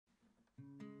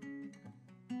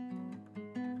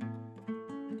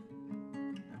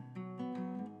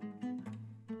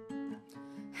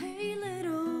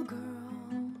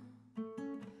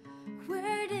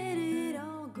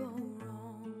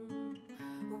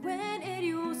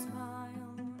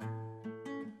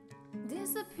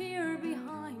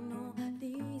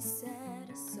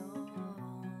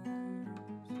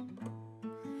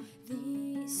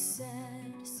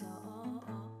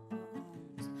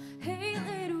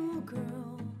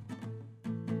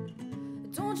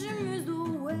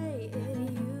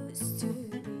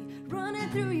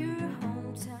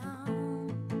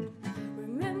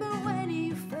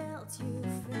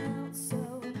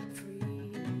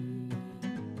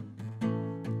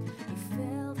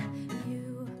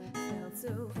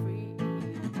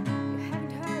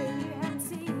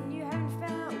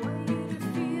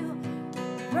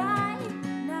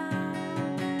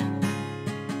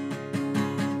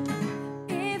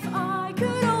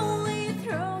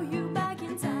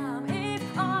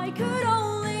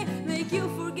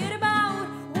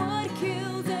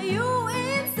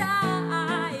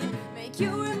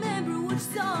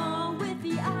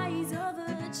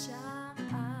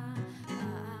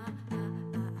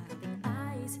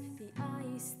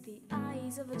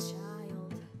of a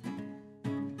child.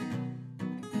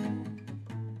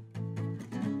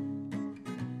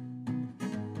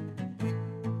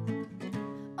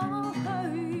 All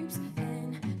hopes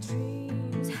and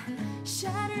dreams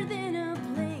shattered in a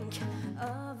blink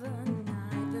of an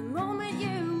eye. The moment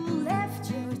you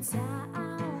left your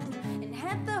town and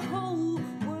had the whole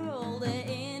world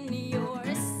in your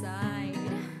side,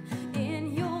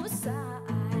 in your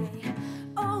side.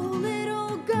 Oh,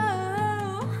 little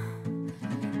girl,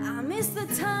 I miss the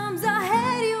times I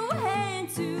had your hand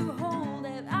to hold.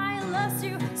 Have I lost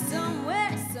you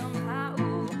somewhere, somehow?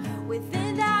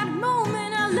 Within that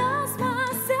moment I lost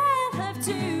myself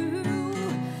too.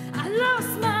 I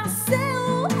lost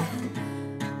myself.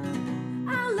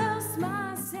 I lost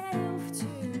myself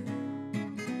too.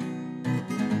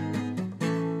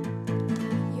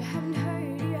 You haven't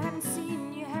heard, you haven't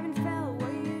seen, you haven't felt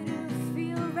what you do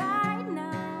feel right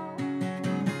now.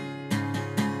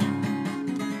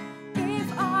 If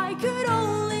I could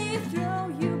only throw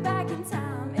you back in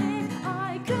time, if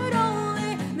I could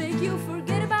only make you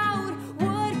forget about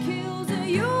what kills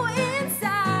you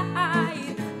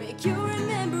inside, make you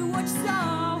remember what you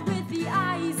saw with the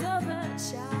eyes of a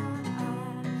child.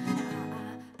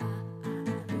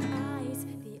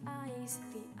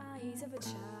 The eyes of a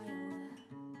child.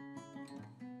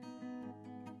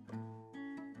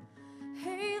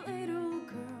 Hey, little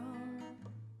girl,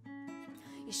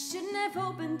 you shouldn't have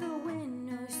opened the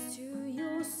windows to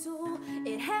your soul.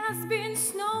 It has been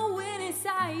snowing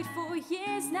inside for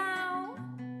years now.